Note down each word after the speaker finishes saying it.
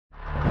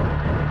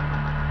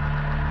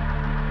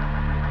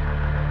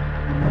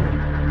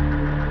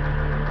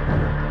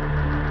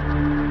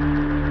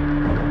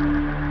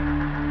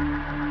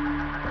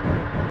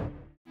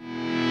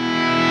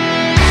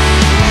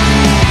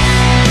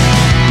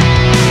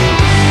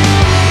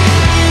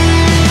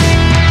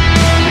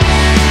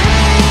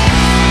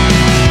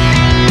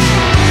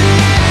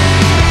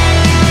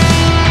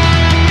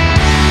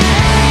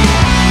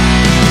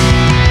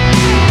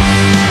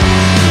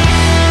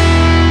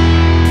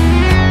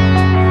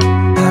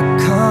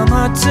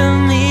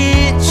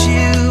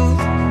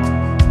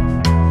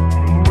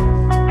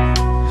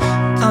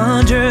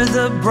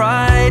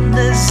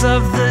gas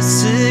of the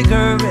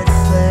cigarette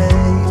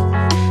flame,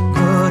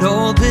 good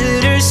old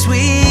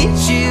bittersweet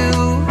you.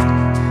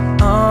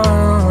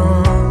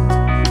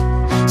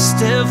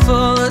 Still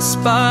full of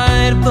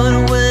spite,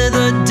 but with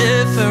a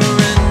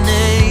different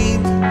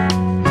name.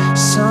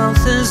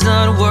 Something's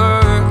not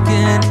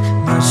working,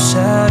 my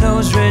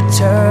shadow's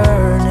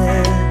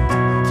returning.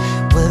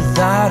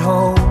 Without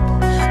hope,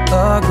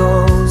 a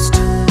ghost.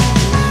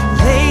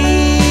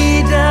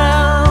 Lay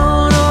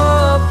down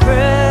or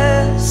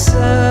press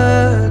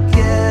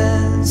against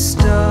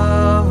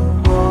a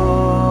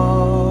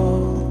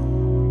wall.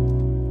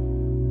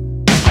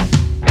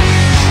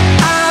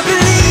 I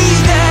believe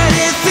that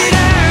if it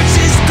hurts,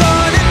 it's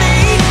gonna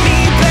make me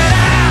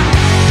better.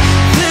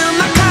 Fill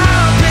my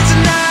cup, it's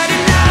not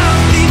enough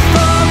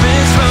before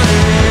it's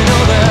running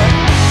over.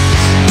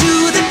 Do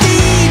the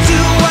deed,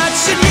 do what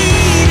you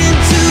need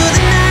into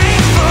the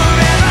night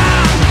forever.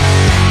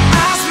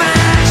 I'll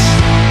smash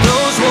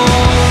those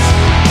walls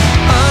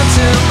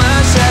until my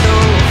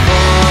shadow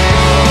falls.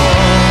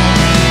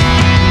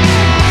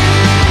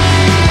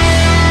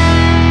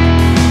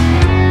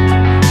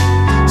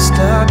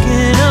 Stuck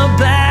in a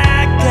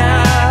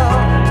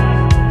blackout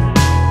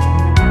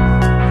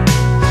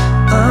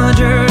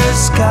under a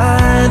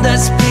sky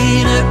that's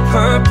painted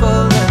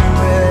purple and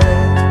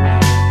red.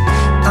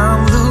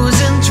 I'm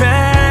losing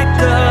track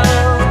of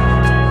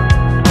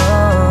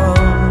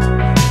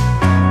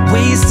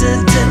ways to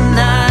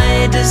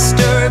deny,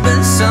 disturb,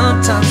 and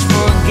sometimes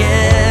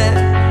forget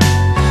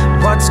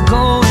what's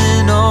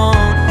going on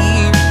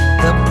here.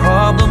 The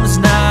problem's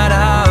not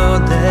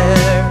out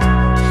there,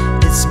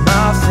 it's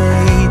my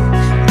fate,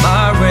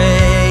 my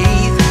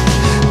wraith.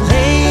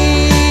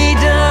 Lay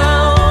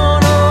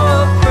down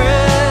or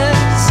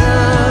press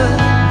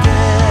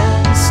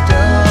against a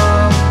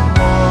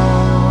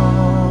wall.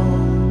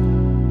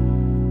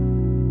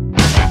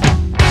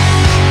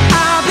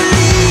 I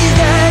believe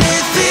that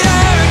if it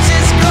hurts,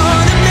 it's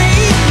gonna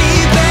make me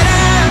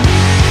better.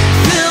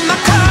 Fill my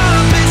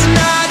cup, it's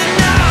not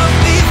enough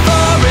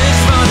before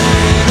it's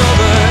running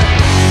over.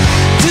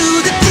 Do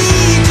the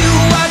deed, do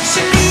what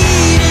you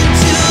need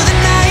into the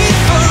night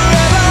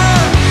forever.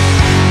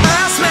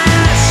 I'll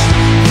smash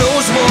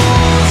those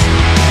walls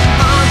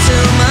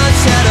until my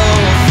shadow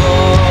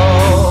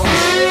falls.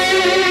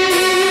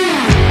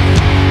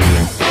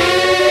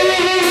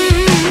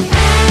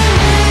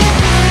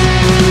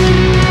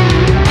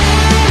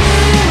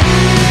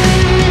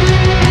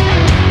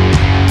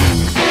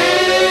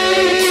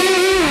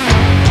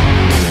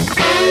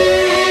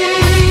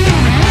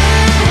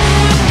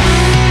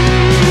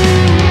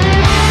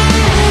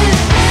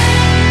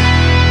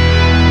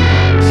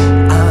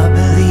 I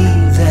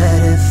believe that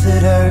if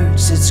it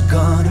hurts, it's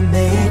gonna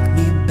make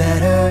me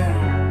better.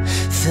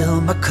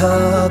 Fill my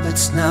cup,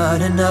 it's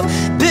not enough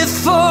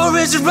before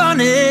it's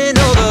running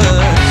over.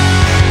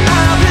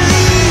 I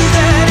believe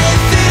that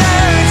if it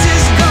hurts,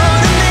 it's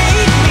gonna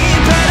make me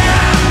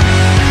better.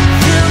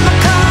 Fill my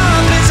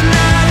cup, it's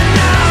not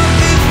enough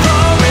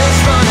before it's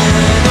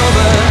running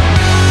over.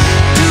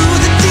 Do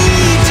the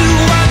deed, do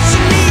what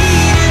you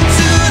need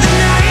into the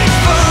night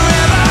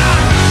forever.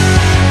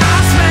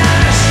 I'll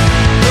smash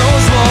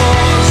those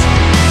walls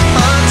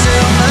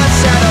until my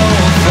shadow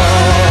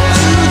falls.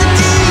 Do the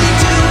deed,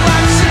 do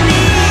what you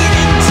need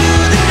into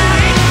the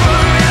night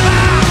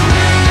forever.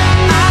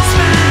 I'll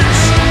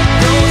smash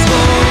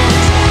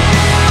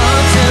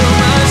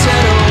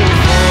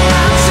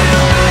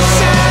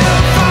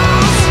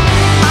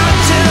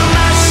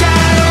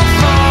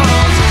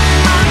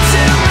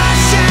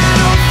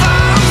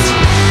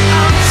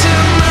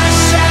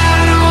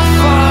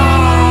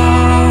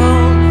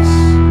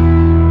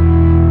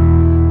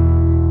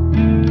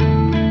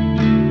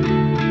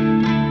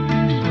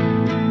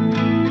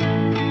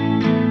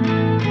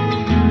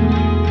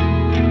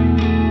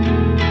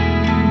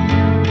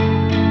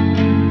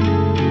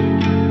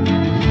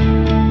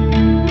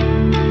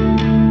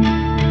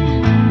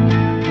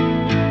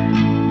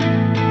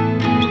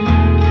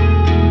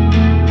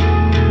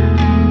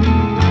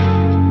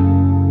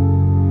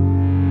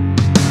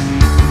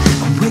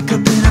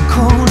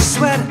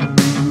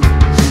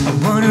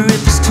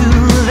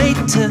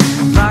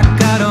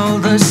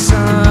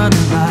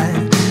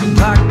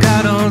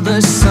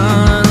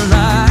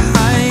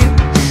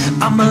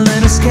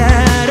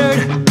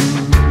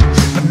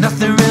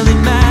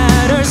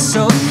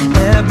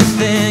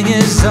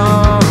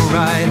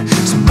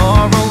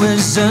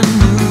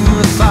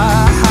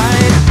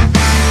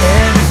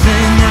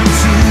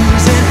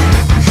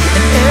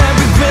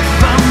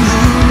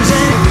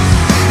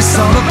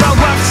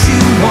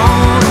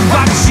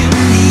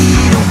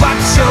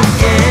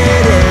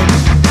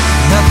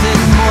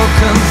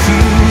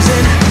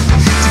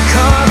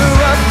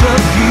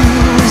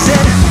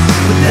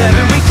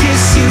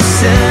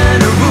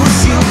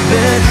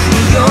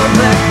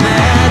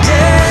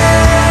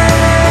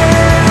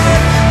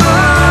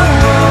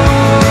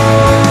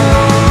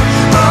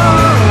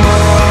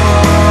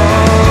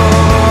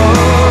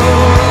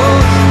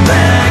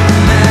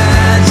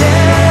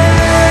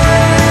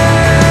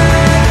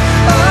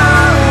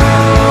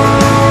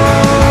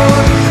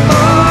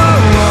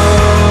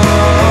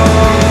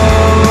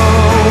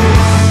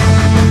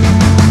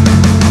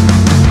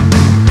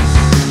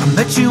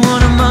met you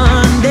on a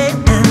Monday,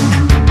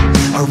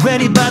 and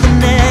already by the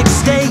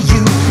next day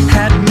you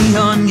had me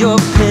on your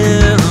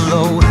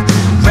pillow,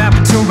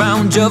 wrapped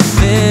around your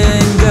face.